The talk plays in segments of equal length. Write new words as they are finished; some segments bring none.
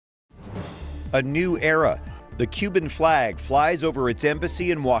A new era. The Cuban flag flies over its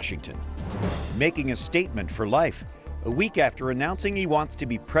embassy in Washington, making a statement for life. A week after announcing he wants to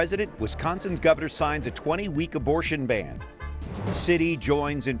be president, Wisconsin's governor signs a 20-week abortion ban. City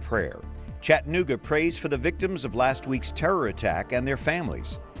joins in prayer. Chattanooga prays for the victims of last week's terror attack and their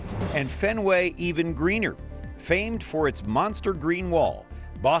families. And Fenway even greener. Famed for its monster green wall,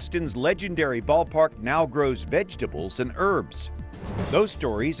 Boston's legendary ballpark now grows vegetables and herbs. Those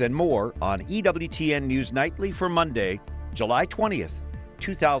stories and more on EWTN News Nightly for Monday, July 20th,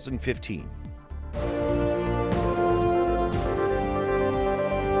 2015.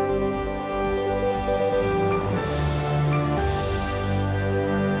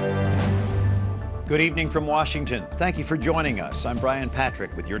 Good evening from Washington. Thank you for joining us. I'm Brian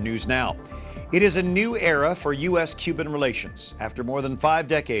Patrick with your news now. It is a new era for U.S.-Cuban relations. After more than 5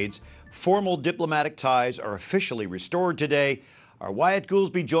 decades, formal diplomatic ties are officially restored today. Our Wyatt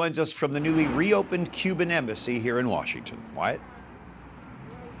Goolsby joins us from the newly reopened Cuban Embassy here in Washington. Wyatt?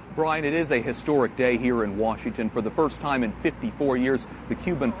 Brian, it is a historic day here in Washington. For the first time in 54 years, the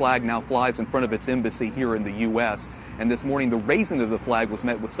Cuban flag now flies in front of its embassy here in the U.S. And this morning, the raising of the flag was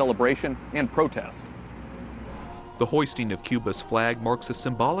met with celebration and protest. The hoisting of Cuba's flag marks a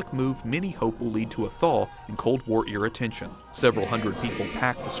symbolic move many hope will lead to a thaw in Cold War-era tension. Several hundred people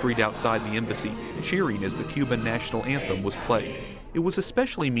packed the street outside the embassy, cheering as the Cuban national anthem was played. It was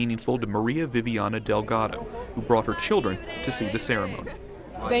especially meaningful to Maria Viviana Delgado, who brought her children to see the ceremony.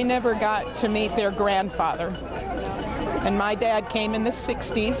 They never got to meet their grandfather. And my dad came in the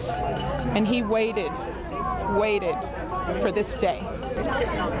 60s, and he waited for this day.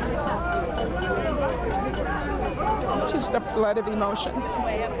 Just a flood of emotions.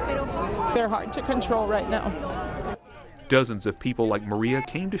 They're hard to control right now. Dozens of people like Maria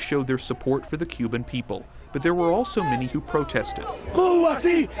came to show their support for the Cuban people, but there were also many who protested.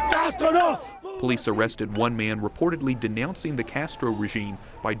 Police arrested one man reportedly denouncing the Castro regime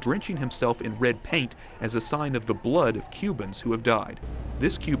by drenching himself in red paint as a sign of the blood of Cubans who have died.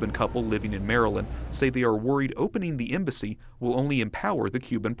 This Cuban couple living in Maryland say they are worried opening the embassy will only empower the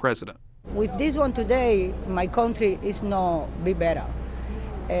Cuban president. With this one today, my country is not be better.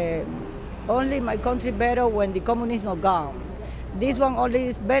 Only my country better when the communism is gone. This one only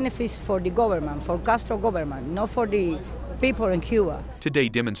is benefits for the government, for Castro government, not for the people in Cuba. Today,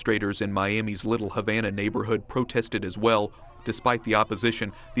 demonstrators in Miami's Little Havana neighborhood protested as well. Despite the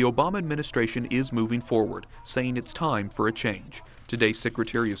opposition, the Obama administration is moving forward, saying it's time for a change. Today,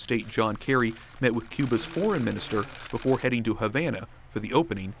 Secretary of State John Kerry met with Cuba's foreign minister before heading to Havana for the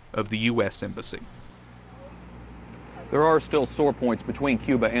opening of the U.S. Embassy. There are still sore points between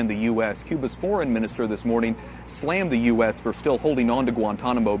Cuba and the U.S. Cuba's foreign minister this morning slammed the U.S. for still holding on to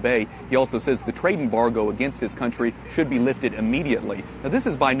Guantanamo Bay. He also says the trade embargo against his country should be lifted immediately. Now, this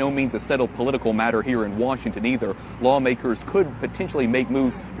is by no means a settled political matter here in Washington either. Lawmakers could potentially make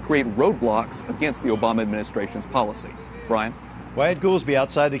moves to create roadblocks against the Obama administration's policy. Brian? Wyatt Goolsby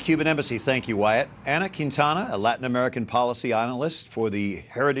outside the Cuban Embassy. Thank you, Wyatt. Ana Quintana, a Latin American policy analyst for the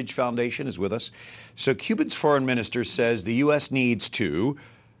Heritage Foundation, is with us. So Cuba's foreign minister says the U.S. needs to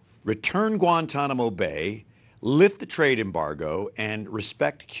return Guantanamo Bay, lift the trade embargo, and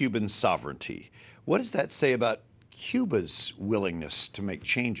respect Cuban sovereignty. What does that say about Cuba's willingness to make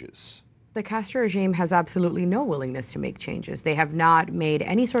changes? The Castro regime has absolutely no willingness to make changes. They have not made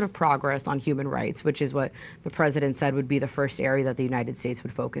any sort of progress on human rights, which is what the president said would be the first area that the United States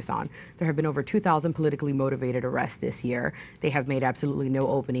would focus on. There have been over 2,000 politically motivated arrests this year. They have made absolutely no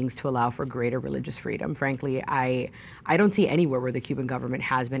openings to allow for greater religious freedom. Frankly, I don't see anywhere where the Cuban government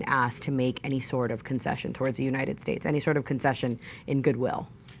has been asked to make any sort of concession towards the United States, any sort of concession in goodwill.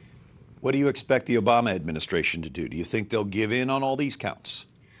 What do you expect the Obama administration to do? Do you think they'll give in on all these counts?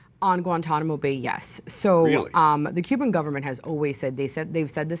 On Guantanamo Bay, yes. So really? The Cuban government has always said, they've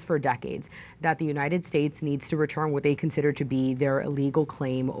said this for decades, that the United States needs to return what they consider to be their illegal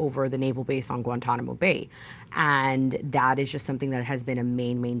claim over the naval base on Guantanamo Bay. And that is just something that has been a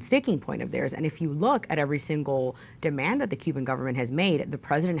main sticking point of theirs. And if you look at every single demand that the Cuban government has made, the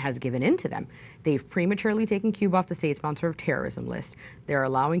president has given in to them. They've prematurely taken Cuba off the state sponsor of terrorism list. They're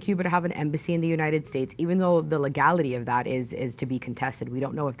allowing Cuba to have an embassy in the United States, even though the legality of that is to be contested. We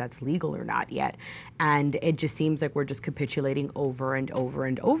don't know if that's legal or not yet. And it just seems like we're just capitulating over and over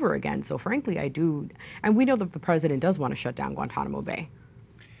and over again. So frankly, and we know that the president does want to shut down Guantanamo Bay.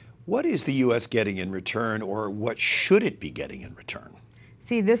 What is the U.S. getting in return, or what should it be getting in return?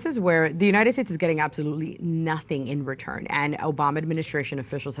 See, this is where the United States is getting absolutely nothing in return. And Obama administration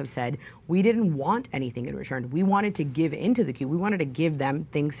officials have said, we didn't want anything in return. We wanted to give into the Cuba. We wanted to give them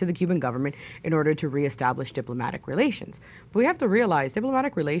things to the Cuban government in order to reestablish diplomatic relations. But we have to realize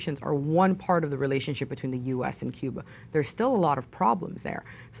diplomatic relations are one part of the relationship between the U.S. and Cuba. There's still a lot of problems there.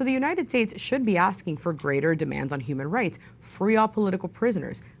 So the United States should be asking for greater demands on human rights, free all political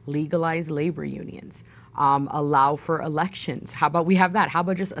prisoners, legalize labor unions. Allow for elections. How about we have that? How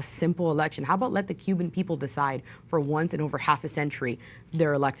about just a simple election? How about let the Cuban people decide for once in over half a century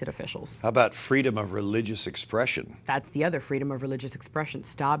their elected officials? How about freedom of religious expression? That's the other freedom of religious expression.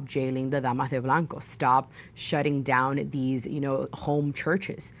 Stop jailing the Damas de Blanco. Stop shutting down these, home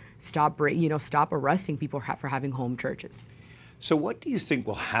churches. Stop arresting people for having home churches. So what do you think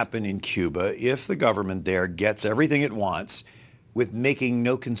will happen in Cuba if the government there gets everything it wants with making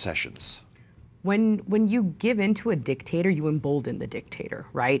no concessions? When you give in to a dictator, you embolden the dictator,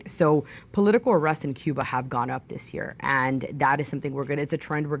 right? So political arrests in Cuba have gone up this year, and that is something it's a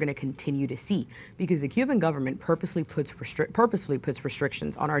trend we're gonna continue to see, because the Cuban government purposely puts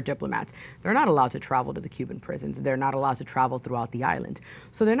restrictions on our diplomats. They're not allowed to travel to the Cuban prisons. They're not allowed to travel throughout the island.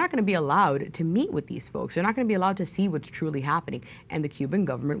 So they're not gonna be allowed to meet with these folks. They're not gonna be allowed to see what's truly happening, and the Cuban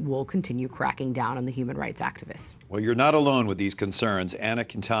government will continue cracking down on the human rights activists. Well, you're not alone with these concerns. Anna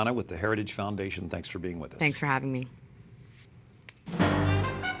Quintana with the Heritage Foundation, thanks for being with us. Thanks for having me.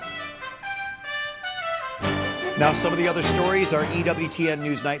 Now, some of the other stories our EWTN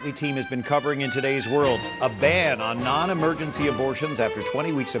News Nightly team has been covering in today's world. A ban on non-emergency abortions after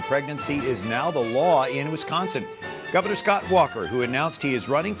 20 weeks of pregnancy is now the law in Wisconsin. Governor Scott Walker, who announced he is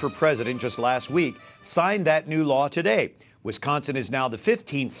running for president just last week, signed that new law today. Wisconsin is now the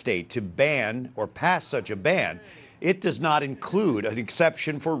 15th state to ban or pass such a ban. It does not include an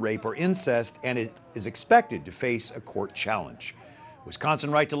exception for rape or incest, and it is expected to face a court challenge. Wisconsin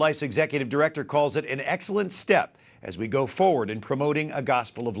Right to Life's executive director calls it an excellent step as we go forward in promoting a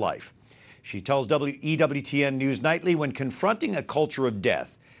gospel of life. She tells EWTN News Nightly, when confronting a culture of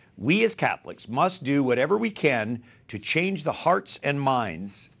death, we as Catholics must do whatever we can to change the hearts and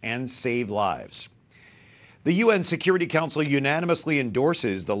minds and save lives. The UN Security Council unanimously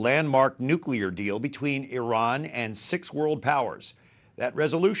endorses the landmark nuclear deal between Iran and 6 world powers. That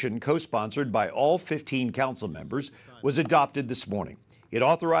resolution, co-sponsored by all 15 council members, was adopted this morning. It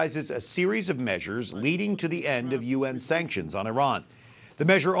authorizes a series of measures leading to the end of UN sanctions on Iran. The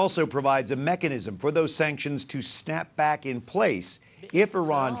measure also provides a mechanism for those sanctions to snap back in place if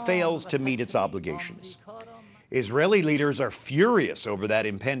Iran fails to meet its obligations. Israeli leaders are furious over that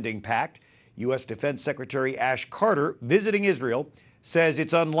impending pact. U.S. Defense Secretary Ash Carter, visiting Israel, says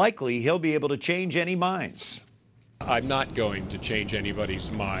it's unlikely he'll be able to change any minds. I'm not going to change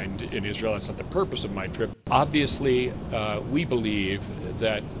anybody's mind in Israel. That's not the purpose of my trip. Obviously, we believe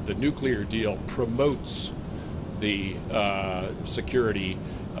that the nuclear deal promotes the security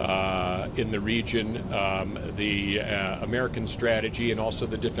in the region, the American strategy, and also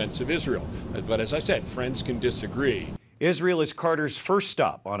the defense of Israel. But as I said, friends can disagree. Israel is Carter's first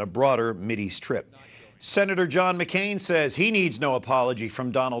stop on a broader Mideast trip. Senator John McCain says he needs no apology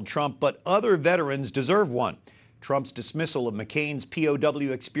from Donald Trump, but other veterans deserve one. Trump's dismissal of McCain's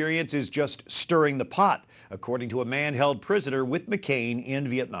POW experience is just stirring the pot, according to a man held prisoner with McCain in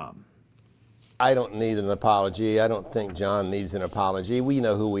Vietnam. I don't need an apology. I don't think John needs an apology. We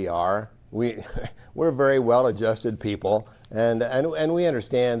know who we are. We're very well-adjusted people, and we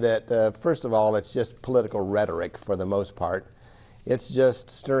understand that, first of all, it's just political rhetoric for the most part. It's just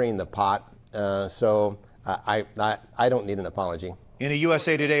stirring the pot, so I don't need an apology. In a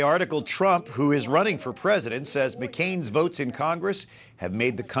USA Today article, Trump, who is running for president, says McCain's votes in Congress have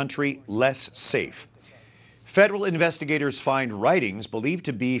made the country less safe. Federal investigators find writings believed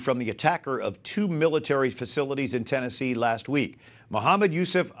to be from the attacker of 2 military facilities in Tennessee last week. Mohammed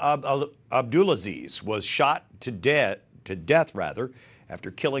Yusuf Abdulaziz was shot to death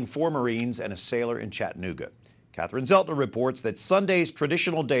after killing 4 Marines and a sailor in Chattanooga. Catherine Zeltner reports that Sunday's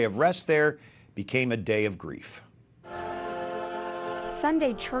traditional day of rest there became a day of grief.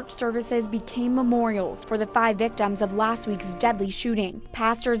 Sunday church services became memorials for the 5 victims of last week's deadly shooting.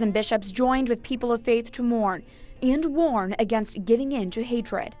 Pastors and bishops joined with people of faith to mourn and warn against giving in to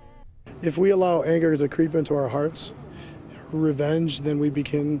hatred. If we allow anger to creep into our hearts, revenge, then we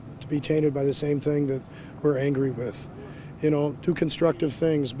begin to be tainted by the same thing that we're angry with. Do constructive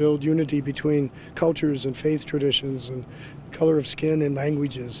things, build unity between cultures and faith traditions and color of skin and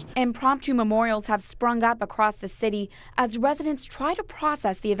languages. Impromptu memorials have sprung up across the city as residents try to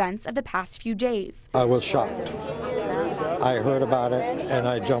process the events of the past few days. I was shocked. I heard about it and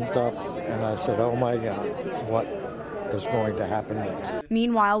I jumped up and I said, oh my God, is going to happen next.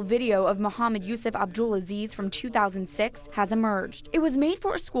 Meanwhile, video of Mohammed Yusuf Abdulaziz from 2006 has emerged. It was made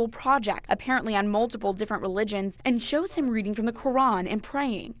for a school project, apparently on multiple different religions, and shows him reading from the Quran and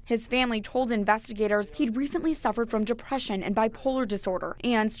praying. His family told investigators he'd recently suffered from depression and bipolar disorder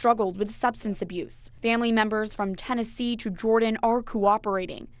and struggled with substance abuse. Family members from Tennessee to Jordan are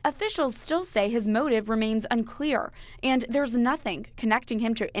cooperating. Officials still say his motive remains unclear, and there's nothing connecting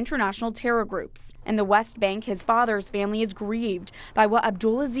him to international terror groups. In the West Bank, his father's family is grieved by what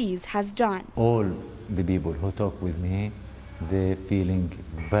Abdulaziz has done. All the people who talk with me, they're feeling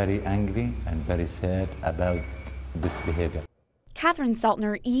very angry and very sad about this behavior. Catherine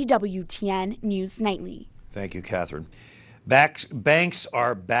Seltner, EWTN News Nightly. Thank you, Catherine. Banks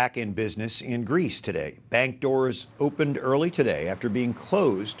are back in business in Greece today. Bank doors opened early today after being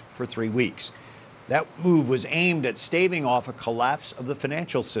closed for 3 weeks. That move was aimed at staving off a collapse of the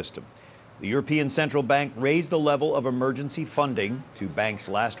financial system. The European Central Bank raised the level of emergency funding to banks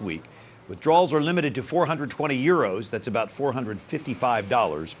last week. Withdrawals are limited to 420 euros. That's about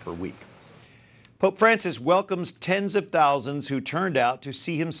 $455 per week. Pope Francis welcomes tens of thousands who turned out to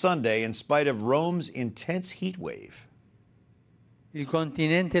see him Sunday in spite of Rome's intense heat wave. Il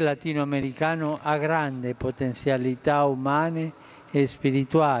continente latinoamericano ha grandi potenzialità umane e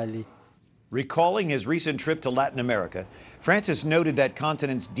spirituali. Recalling his recent trip to Latin America, Francis noted that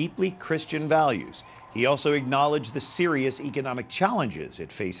continent's deeply Christian values. He also acknowledged the serious economic challenges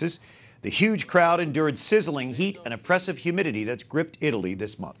it faces. The huge crowd endured sizzling heat and oppressive humidity that's gripped Italy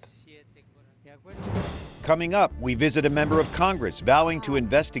this month. Coming up, we visit a member of Congress vowing to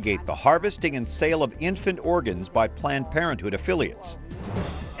investigate the harvesting and sale of infant organs by Planned Parenthood affiliates.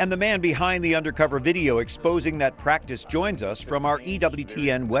 And the man behind the undercover video exposing that practice joins us from our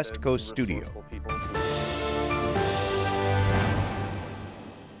EWTN West Coast studio.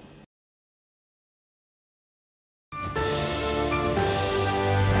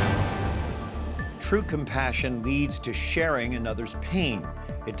 True compassion leads to sharing another's pain.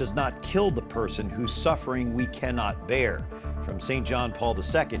 It does not kill the person whose suffering we cannot bear. From St. John Paul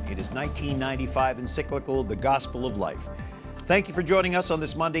II in his 1995 encyclical, The Gospel of Life. Thank you for joining us on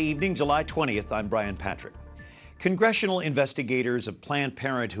this Monday evening, July 20th. I'm Brian Patrick. Congressional investigators of Planned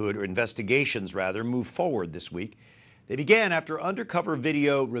Parenthood, or investigations rather, moved forward this week. They began after undercover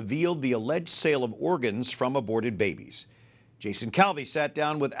video revealed the alleged sale of organs from aborted babies. Jason Calvi sat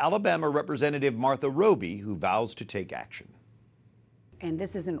down with Alabama Representative Martha Roby, who vows to take action. And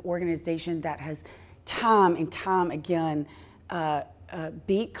this is an organization that has time and time again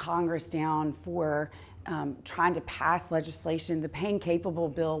beat Congress down for trying to pass legislation. The pain capable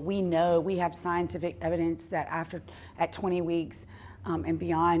bill, we know, we have scientific evidence that at 20 weeks and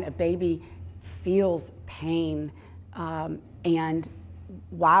beyond, a baby feels pain. And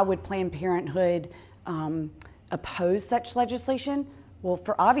why would Planned Parenthood oppose such legislation? Well,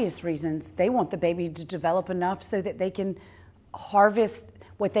 for obvious reasons. They want the baby to develop enough so that they can harvest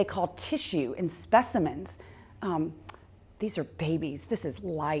what they call tissue and specimens. These are babies. This is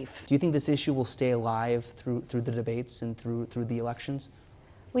life. Do you think this issue will stay alive through the debates and through the elections?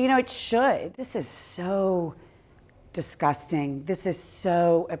 Well, you know, it should. This is so disgusting. This is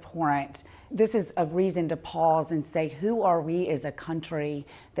so abhorrent. This is a reason to pause and say, who are we as a country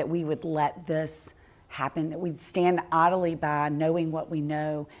that we would let this happen, that we'd stand idly by knowing what we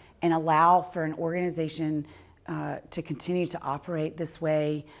know and allow for an organization to continue to operate this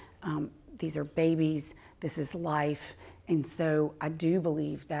way. These are babies. This is life. And so I do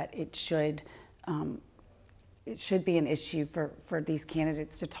believe that it should be an issue for these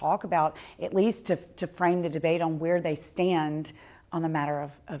candidates to talk about, at least to frame the debate on where they stand on the matter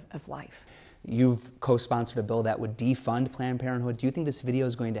of life. You've co-sponsored a bill that would defund Planned Parenthood. Do you think this video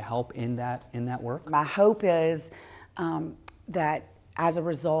is going to help in that work? My hope is that as a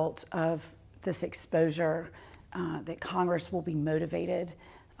result of this exposure, that Congress will be motivated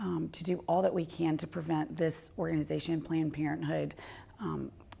to do all that we can to prevent this organization, Planned Parenthood,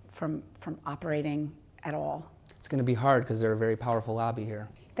 from operating at all. It's going to be hard because they're a very powerful lobby here.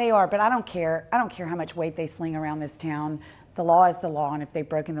 They are, but I don't care. I don't care how much weight they sling around this town. The law is the law, and if they've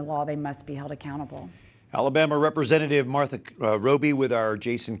broken the law, they must be held accountable. Alabama Representative Martha Roby with our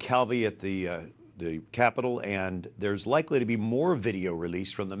Jason Calvi at the Capitol, and there's likely to be more video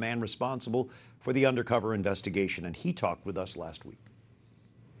released from the man responsible for the undercover investigation, and he talked with us last week.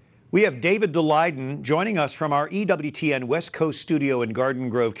 We have David Daleiden joining us from our EWTN West Coast studio in Garden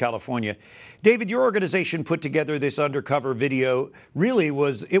Grove, California. David, your organization put together this undercover video. Really, it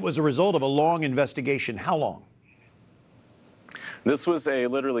was a result of a long investigation. How long? This was a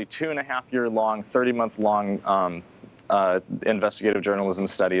literally 2.5-year-long, 30-month-long investigative journalism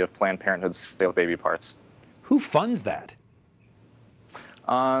study of Planned Parenthood's sale of baby parts. Who funds that? It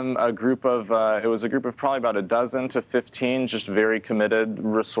was a group of probably about a dozen to 15 just very committed,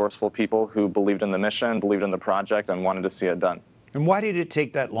 resourceful people who believed in the mission, believed in the project, and wanted to see it done. And why did it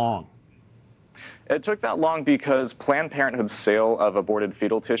take that long? It took that long because Planned Parenthood's sale of aborted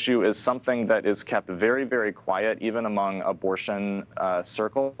fetal tissue is something that is kept very, very quiet, even among abortion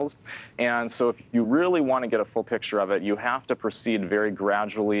circles. And so if you really want to get a full picture of it, you have to proceed very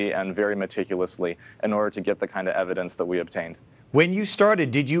gradually and very meticulously in order to get the kind of evidence that we obtained. When you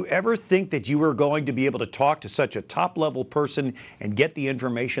started, did you ever think that you were going to be able to talk to such a top-level person and get the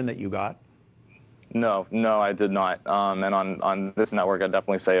information that you got? No, I did not. And on this network, I'd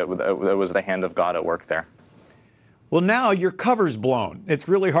definitely say it was the hand of God at work there. Well, now your cover's blown. It's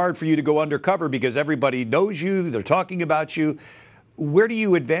really hard for you to go undercover because everybody knows you, they're talking about you. Where do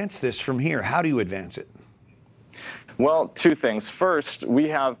you advance this from here? How do you advance it? Well, two things. First, we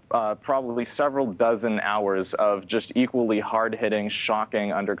have probably several dozen hours of just equally hard-hitting,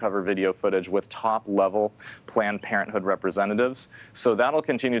 shocking undercover video footage with top-level Planned Parenthood representatives. So that'll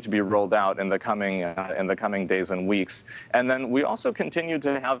continue to be rolled out in the coming days and weeks. And then we also continue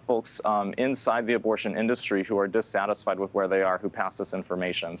to have folks inside the abortion industry who are dissatisfied with where they are, who pass us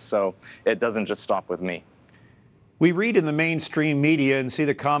information. So it doesn't just stop with me. We read in the mainstream media and see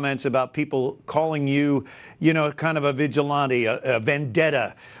the comments about people calling you, kind of a vigilante, a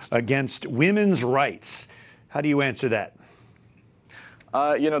vendetta against women's rights. How do you answer that?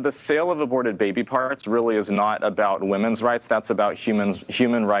 The sale of aborted baby parts really is not about women's rights. That's about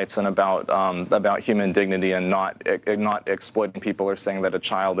human rights and about human dignity, and not exploiting people or saying that a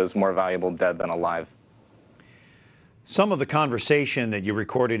child is more valuable dead than alive. Some of the conversation that you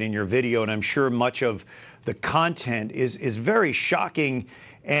recorded in your video, and I'm sure much of the content is very shocking,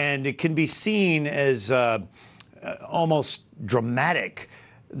 and it can be seen as almost dramatic.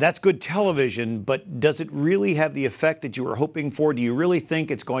 That's good television, but does it really have the effect that you were hoping for? Do you really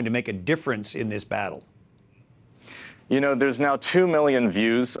think it's going to make a difference in this battle? There's now 2 million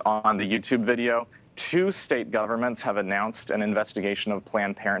views on the YouTube video. 2 state governments have announced an investigation of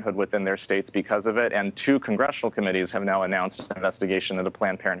Planned Parenthood within their states because of it, and 2 congressional committees have now announced an investigation into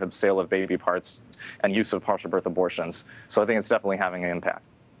Planned Parenthood's sale of baby parts and use of partial birth abortions. So I think it's definitely having an impact.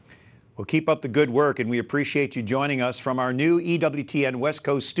 Well, keep up the good work, and we appreciate you joining us from our new EWTN West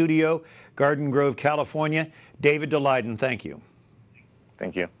Coast studio, Garden Grove, California. David Daleiden, thank you.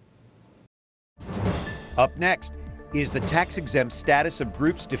 Thank you. Up next, is the tax-exempt status of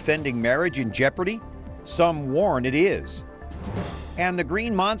groups defending marriage in jeopardy? Some warn it is. And the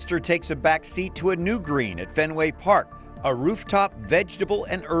green monster takes a back seat to a new green at Fenway Park, a rooftop vegetable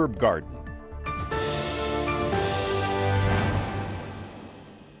and herb garden.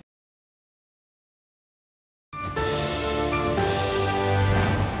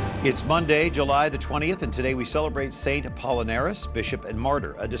 It's Monday, July the 20th, and today we celebrate Saint Apollinaris, bishop and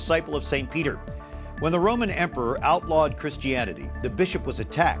martyr, a disciple of St. Peter. When the Roman emperor outlawed Christianity, the bishop was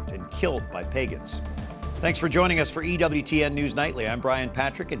attacked and killed by pagans. Thanks for joining us for EWTN News Nightly. I'm Brian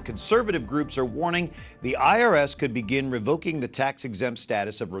Patrick, and conservative groups are warning the IRS could begin revoking the tax-exempt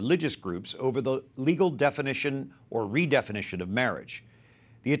status of religious groups over the legal definition or redefinition of marriage.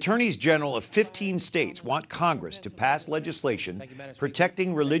 The attorneys general of 15 states want Congress to pass legislation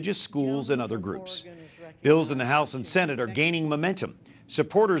protecting religious schools and other groups. Bills in the House and Senate are gaining momentum.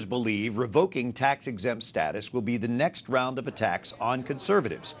 Supporters believe revoking tax-exempt status will be the next round of attacks on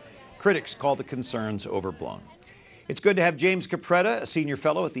conservatives. Critics call the concerns overblown. It's good to have James Capretta, a senior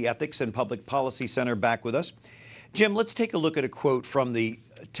fellow at the Ethics and Public Policy Center, back with us. Jim, let's take a look at a quote from the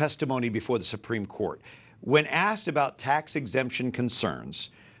testimony before the Supreme Court. When asked about tax exemption concerns,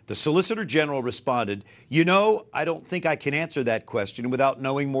 the Solicitor General responded, I don't think I can answer that question without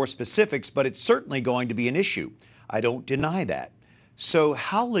knowing more specifics, but it's certainly going to be an issue. I don't deny that. So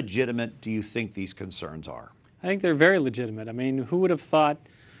how legitimate do you think these concerns are? I think they're very legitimate. I mean, who would have thought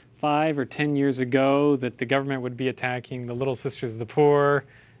 5 or 10 years ago that the government would be attacking the Little Sisters of the Poor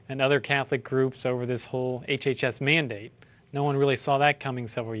and other Catholic groups over this whole HHS mandate? No one really saw that coming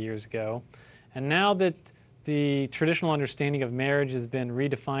several years ago. And now that the traditional understanding of marriage has been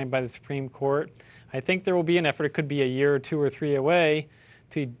redefined by the Supreme Court, I think there will be an effort, it could be a year or 2 or 3 away,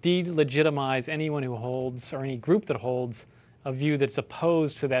 to delegitimize anyone who holds, or any group that holds, a view that's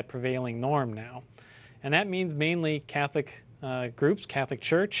opposed to that prevailing norm now. And that means mainly Catholic groups, Catholic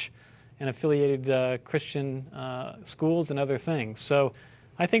Church, and affiliated Christian schools and other things. So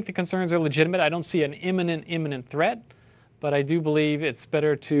I think the concerns are legitimate. I don't see an imminent threat, but I do believe it's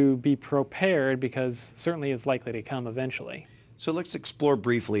better to be prepared because certainly it's likely to come eventually. So let's explore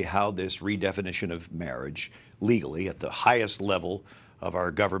briefly how this redefinition of marriage legally at the highest level of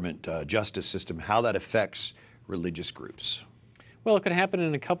our government justice system, how that affects religious groups? Well, it could happen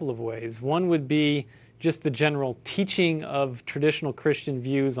in a couple of ways. One would be just the general teaching of traditional Christian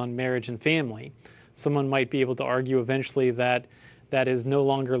views on marriage and family. Someone might be able to argue eventually that that is no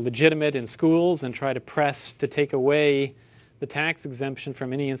longer legitimate in schools and try to press to take away the tax exemption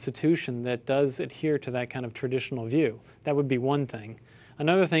from any institution that does adhere to that kind of traditional view. That would be one thing.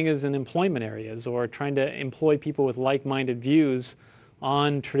 Another thing is in employment areas, or trying to employ people with like-minded views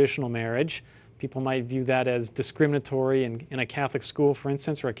on traditional marriage. People might view that as discriminatory in a Catholic school, for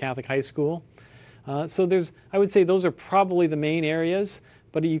instance, or a Catholic high school. So I would say those are probably the main areas,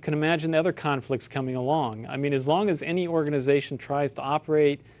 but you can imagine other conflicts coming along. I mean, as long as any organization tries to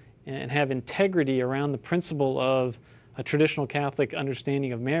operate and have integrity around the principle of a traditional Catholic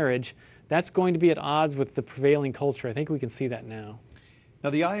understanding of marriage, that's going to be at odds with the prevailing culture. I think we can see that now. Now,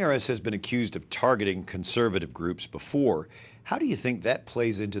 the IRS has been accused of targeting conservative groups before. How do you think that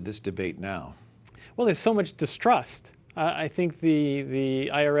plays into this debate now? Well, there's so much distrust. I think the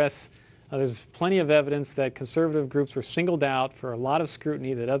IRS, there's plenty of evidence that conservative groups were singled out for a lot of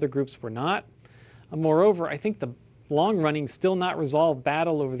scrutiny that other groups were not. Moreover, I think the long-running, still not resolved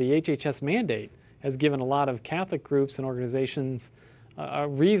battle over the HHS mandate has given a lot of Catholic groups and organizations a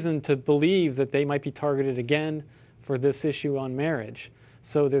reason to believe that they might be targeted again for this issue on marriage.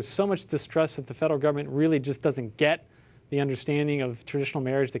 So there's so much distrust that the federal government really just doesn't get the understanding of traditional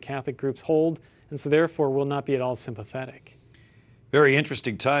marriage that Catholic groups hold, and so therefore will not be at all sympathetic. Very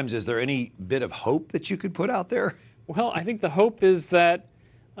interesting times. Is there any bit of hope that you could put out there? Well, I think the hope is that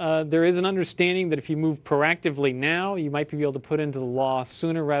there is an understanding that if you move proactively now, you might be able to put into the law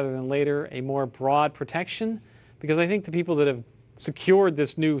sooner rather than later a more broad protection, because I think the people that have secured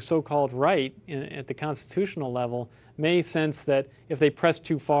this new so-called right at the constitutional level may sense that if they press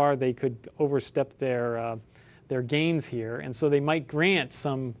too far, they could overstep their gains here, and so they might grant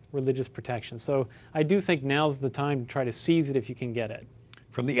some religious protection. So I do think now's the time to try to seize it if you can get it.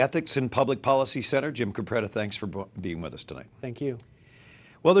 From the Ethics and Public Policy Center, Jim Capretta, thanks for being with us tonight. Thank you.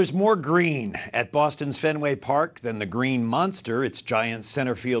 Well, there's more green at Boston's Fenway Park than the green monster, its giant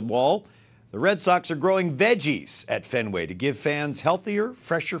center field wall. The Red Sox are growing veggies at Fenway to give fans healthier,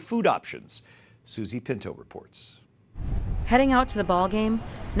 fresher food options. Susie Pinto reports. Heading out to the ball game?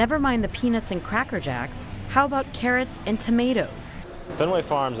 Never mind the peanuts and Cracker Jacks. How about carrots and tomatoes? Fenway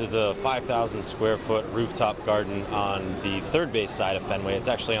Farms is a 5,000 square foot rooftop garden on the third base side of Fenway. It's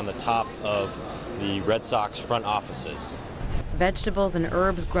actually on the top of the Red Sox front offices. Vegetables and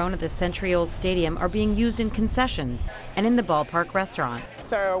herbs grown at the century-old stadium are being used in concessions and in the ballpark restaurant.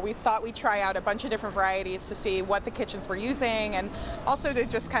 So we thought we'd try out a bunch of different varieties to see what the kitchens were using, and also to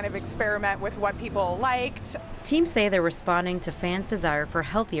just kind of experiment with what people liked. Teams say they're responding to fans' desire for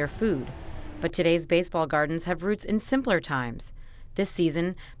healthier food. But today's baseball gardens have roots in simpler times. This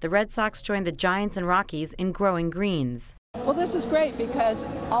season, the Red Sox joined the Giants and Rockies in growing greens. Well, this is great because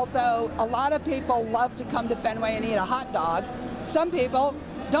although a lot of people love to come to Fenway and eat a hot dog, some people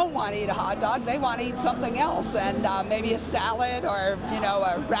don't want to eat a hot dog. They want to eat something else, and maybe a salad or,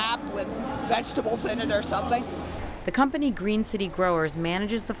 a wrap with vegetables in it or something. The company Green City Growers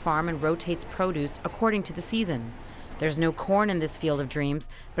manages the farm and rotates produce according to the season. There's no corn in this field of dreams,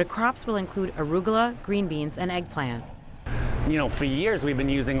 but crops will include arugula, green beans, and eggplant. For years we've been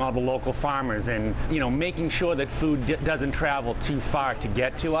using all the local farmers and, making sure that food doesn't travel too far to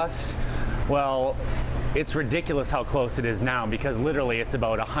get to us. Well, it's ridiculous how close it is now because literally it's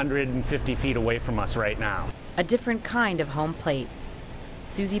about 150 feet away from us right now. A different kind of home plate.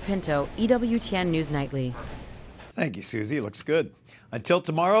 Susie Pinto, EWTN News Nightly. Thank you, Susie. It looks good. Until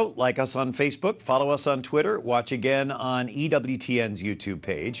tomorrow, like us on Facebook, follow us on Twitter, watch again on EWTN's YouTube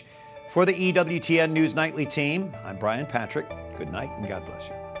page. For the EWTN News Nightly team, I'm Brian Patrick. Good night and God bless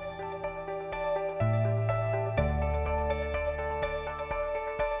you.